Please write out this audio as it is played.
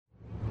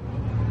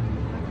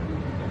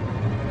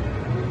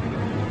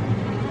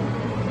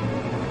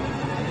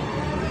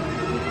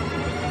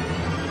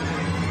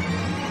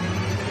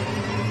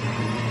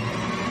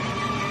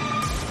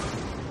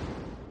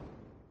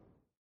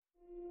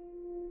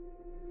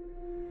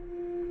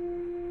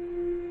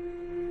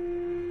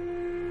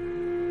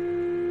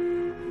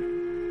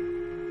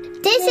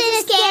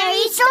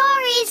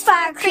Stories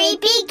for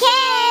Creepy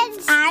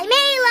Kids. I'm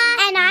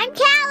Ayla. And I'm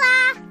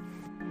Kala.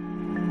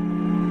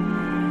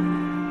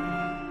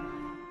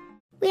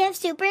 We have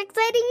super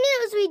exciting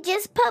news. We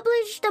just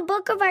published a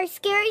book of our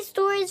scary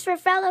stories for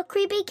fellow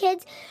creepy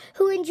kids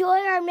who enjoy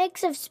our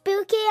mix of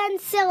spooky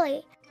and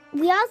silly.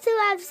 We also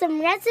have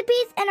some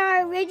recipes and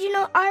our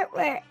original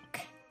artwork.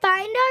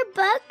 Find our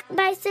book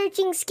by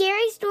searching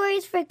Scary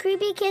Stories for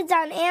Creepy Kids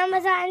on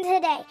Amazon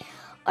today,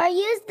 or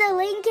use the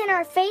link in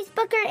our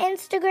Facebook or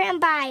Instagram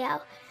bio.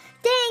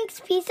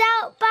 Thanks. Peace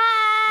out.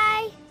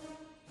 Bye.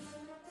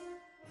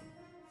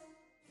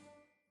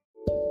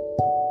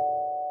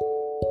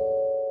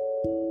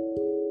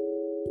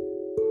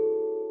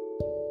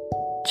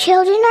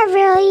 Children are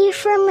very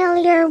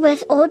familiar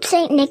with Old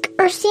St. Nick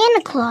or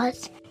Santa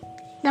Claus.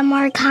 The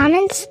more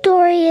common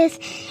story is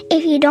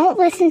if you don't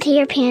listen to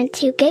your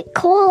parents, you get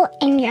coal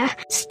in your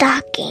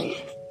stocking.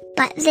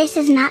 But this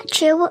is not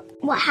true.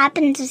 What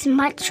happens is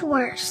much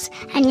worse,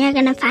 and you're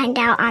going to find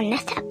out on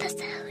this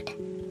episode.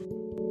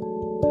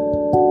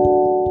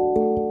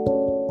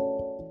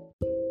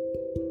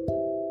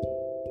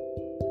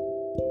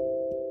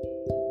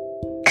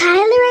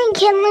 Kyler and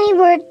Kinley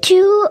were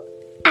two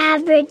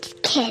average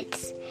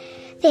kids.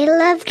 They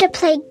loved to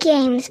play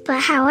games, but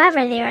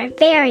however, they were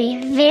very,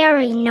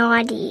 very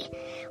naughty.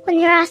 When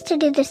you're asked to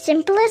do the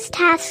simplest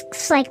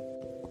tasks like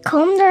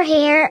comb their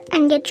hair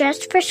and get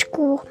dressed for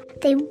school,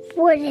 they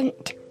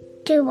wouldn't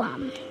do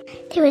them.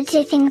 They would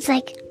say things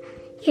like,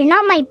 "You're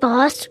not my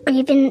boss," or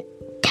even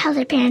tell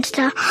their parents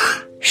to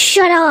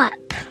shut up.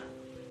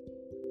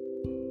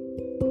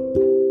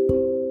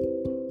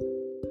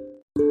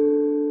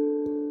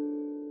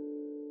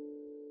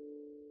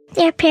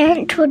 Their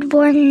parents would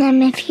warn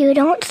them, if you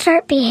don't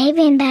start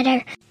behaving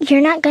better,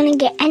 you're not going to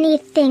get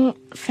anything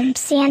from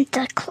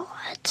Santa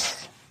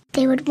Claus.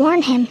 They would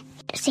warn him,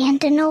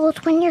 Santa knows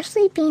when you're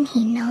sleeping,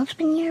 he knows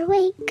when you're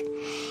awake.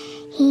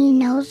 He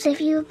knows if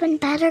you've been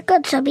bad or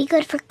good, so be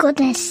good for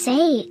goodness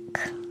sake.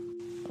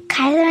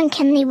 Kyler and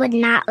Kinley would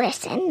not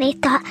listen. They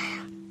thought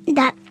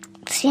that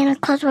Santa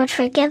Claus would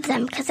forgive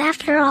them, because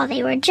after all,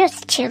 they were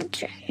just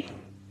children.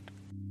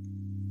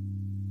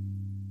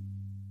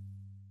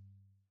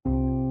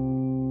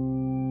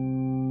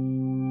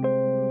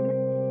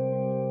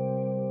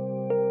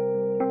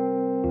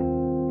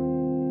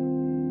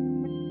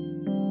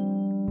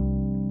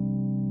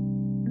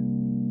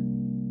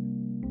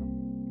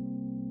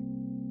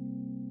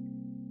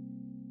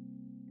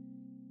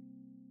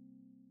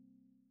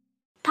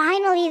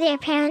 Finally, their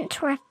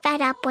parents were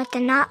fed up with the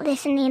not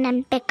listening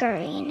and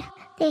bickering.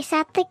 They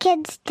sat the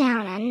kids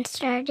down and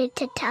started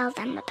to tell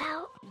them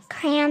about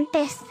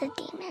Krampus the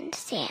demon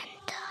Santa.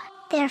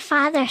 Their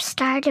father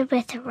started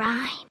with a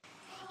rhyme.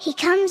 He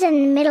comes in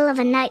the middle of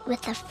the night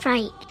with a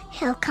fright.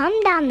 He'll come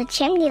down the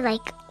chimney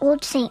like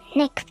Old St.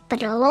 Nick,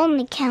 but he'll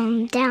only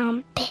come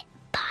down bit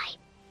by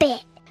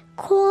bit.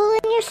 Coal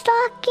in your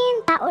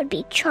stocking? That would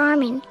be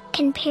charming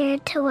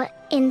compared to what's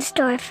in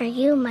store for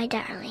you, my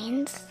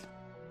darlings.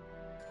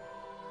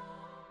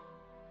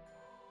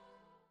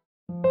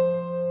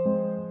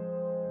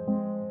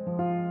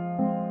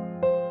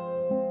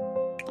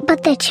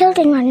 But the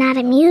children were not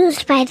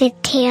amused by the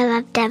tale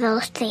of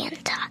Devil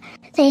Santa.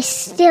 They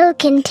still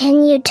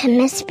continued to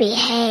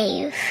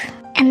misbehave,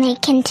 and they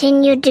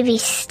continued to be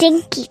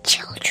stinky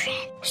children.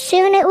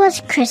 Soon it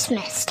was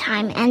Christmas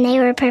time, and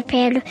they were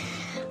prepared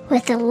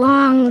with a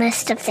long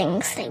list of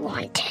things they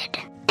wanted,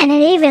 and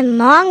an even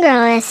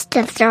longer list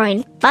of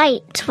throwing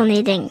fights when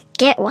they didn't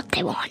get what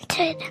they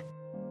wanted.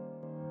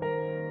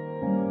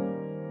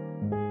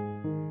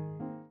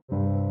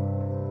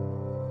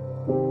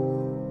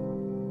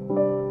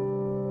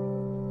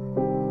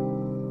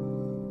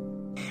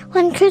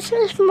 When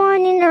Christmas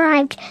morning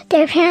arrived,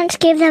 their parents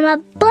gave them a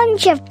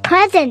bunch of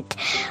presents,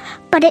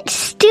 but it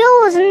still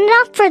wasn't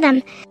enough for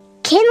them.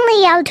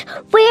 Kinley yelled,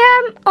 "Where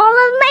are all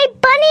of my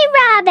bunny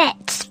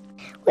rabbits?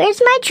 Where's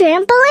my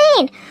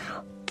trampoline?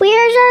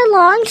 Where's our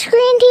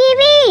long-screen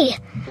TV?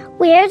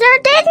 Where's our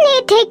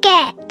Disney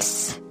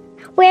tickets?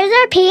 Where's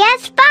our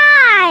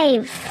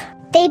PS5?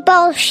 They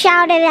both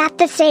shouted at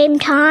the same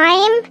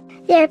time.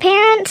 Their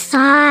parents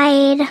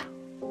sighed.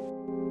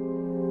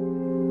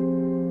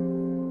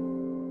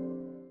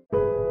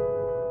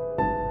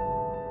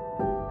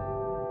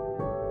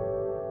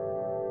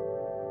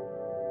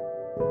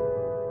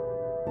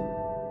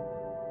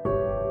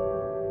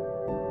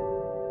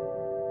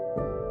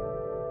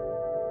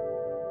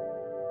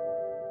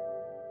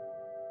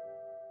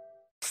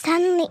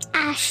 Suddenly,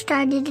 ash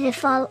started to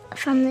fall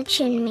from the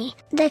chimney.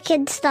 The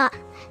kids thought,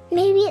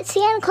 maybe it's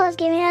Santa Claus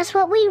giving us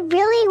what we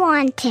really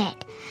wanted,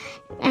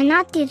 and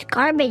not these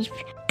garbage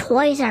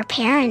toys our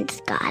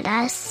parents got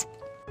us.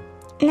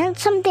 And then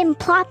something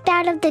plopped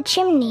out of the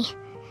chimney.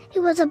 It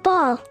was a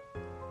ball.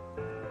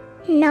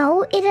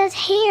 No, it was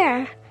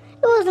hair.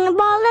 It wasn't a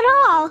ball at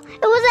all.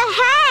 It was a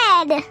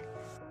head.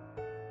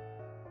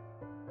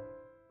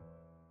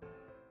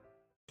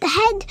 The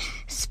head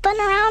spun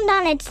around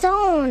on its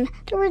own.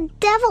 There were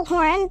devil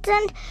horns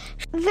and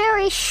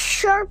very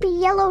sharp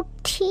yellow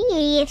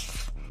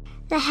teeth.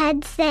 The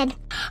head said,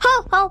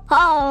 "Ho, ho,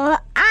 ho!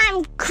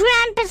 I'm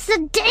Krampus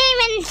the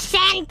Demon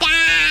Santa!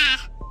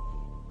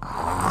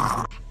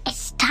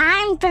 It's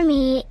time for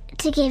me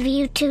to give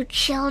you two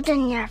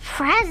children your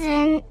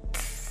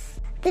presents."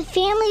 The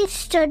family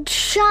stood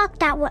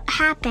shocked at what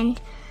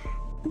happened.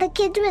 The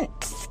kids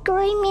went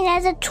screaming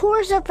as a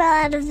torso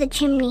fell out of the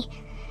chimney.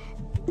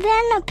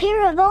 Then a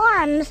pair of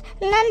arms,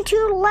 and then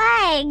two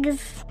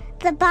legs.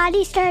 The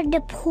body started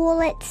to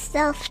pull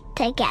itself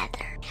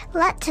together.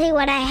 "Let's see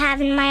what I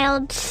have in my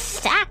old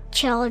sack,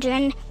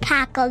 children,"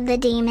 cackled the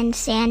Demon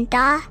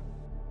Santa.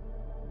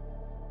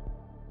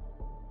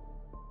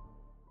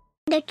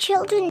 The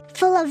children,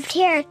 full of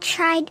terror,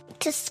 tried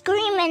to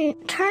scream and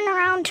turn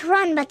around to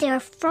run, but they were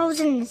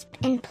frozen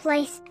in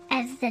place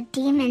as the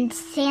Demon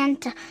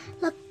Santa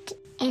looked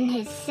in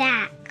his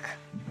sack.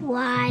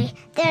 "Why,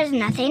 there's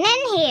nothing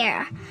in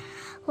here.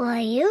 Well,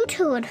 you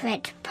two would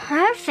fit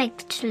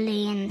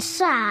perfectly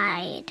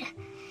inside."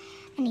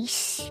 And he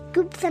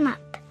scooped them up.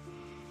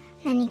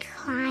 Then he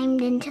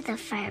climbed into the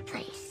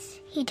fireplace.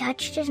 He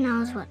touched his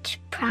nose, which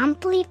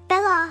promptly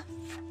fell off.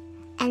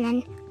 And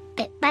then,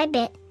 bit by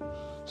bit,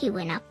 he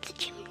went up the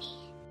chimney.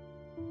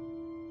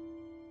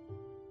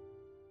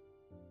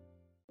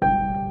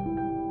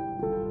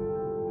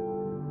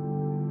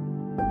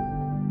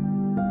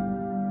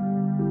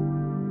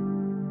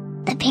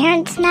 The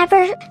parents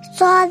never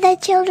saw the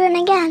children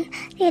again.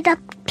 They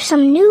adopted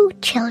some new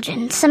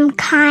children, some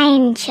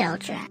kind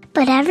children.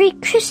 But every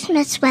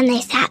Christmas when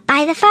they sat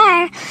by the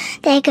fire,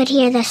 they could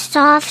hear the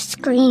soft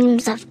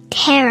screams of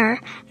terror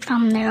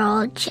from their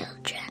old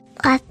children.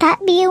 Let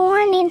that be a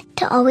warning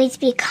to always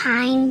be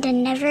kind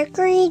and never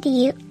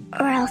greedy,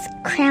 or else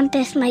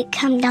Krampus might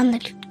come down the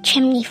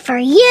chimney for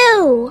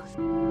you.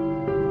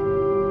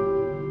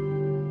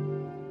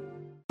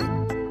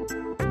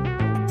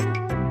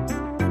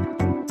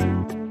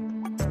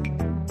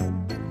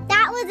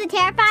 That was a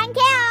terrifying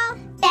tale.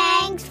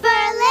 Thanks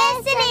for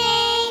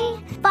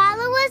listening.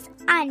 Follow us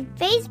on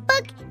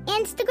Facebook,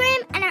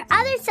 Instagram, and our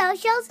other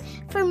socials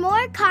for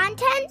more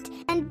content,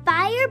 and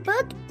buy your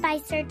book by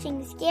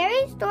searching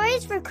Scary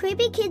Stories for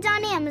Creepy Kids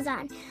on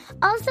Amazon.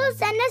 Also,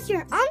 send us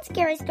your own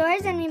scary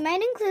stories and we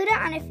might include it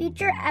on a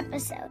future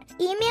episode.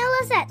 Email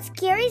us at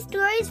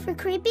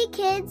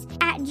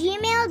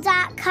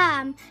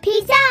scarystoriesforcreepykids@gmail.com.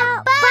 Peace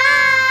out.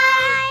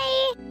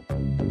 Bye!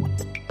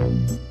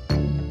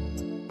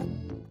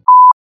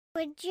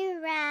 Would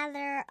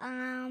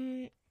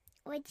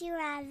you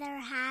rather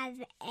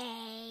have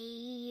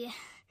a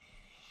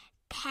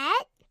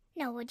pet?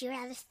 No, would you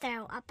rather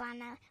throw up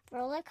on a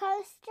roller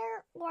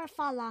coaster or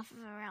fall off of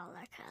a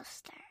roller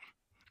coaster?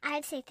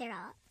 I'd say throw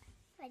up.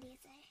 What do you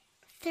say?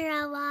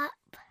 Throw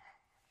up.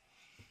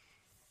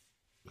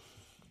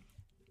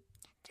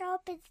 Throw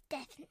up is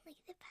definitely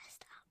the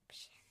best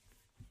option.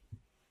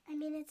 I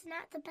mean, it's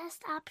not the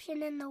best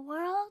option in the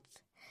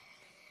world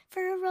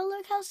for a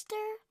roller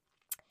coaster.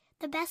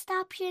 The best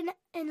option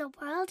in the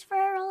world for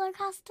a roller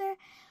coaster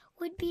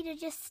would be to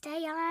just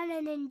stay on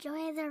and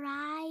enjoy the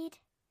ride.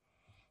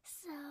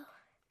 So,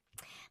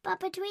 but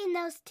between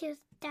those two,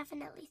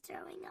 definitely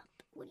throwing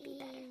up would be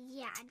better.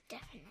 Yeah,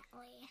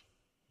 definitely.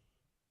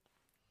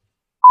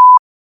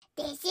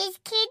 This is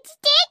Kids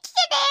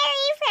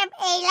Dictionary from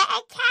Ayla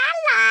and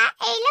Kala.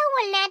 Ayla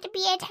will not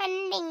be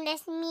attending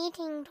this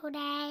meeting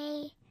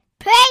today.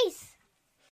 Peace!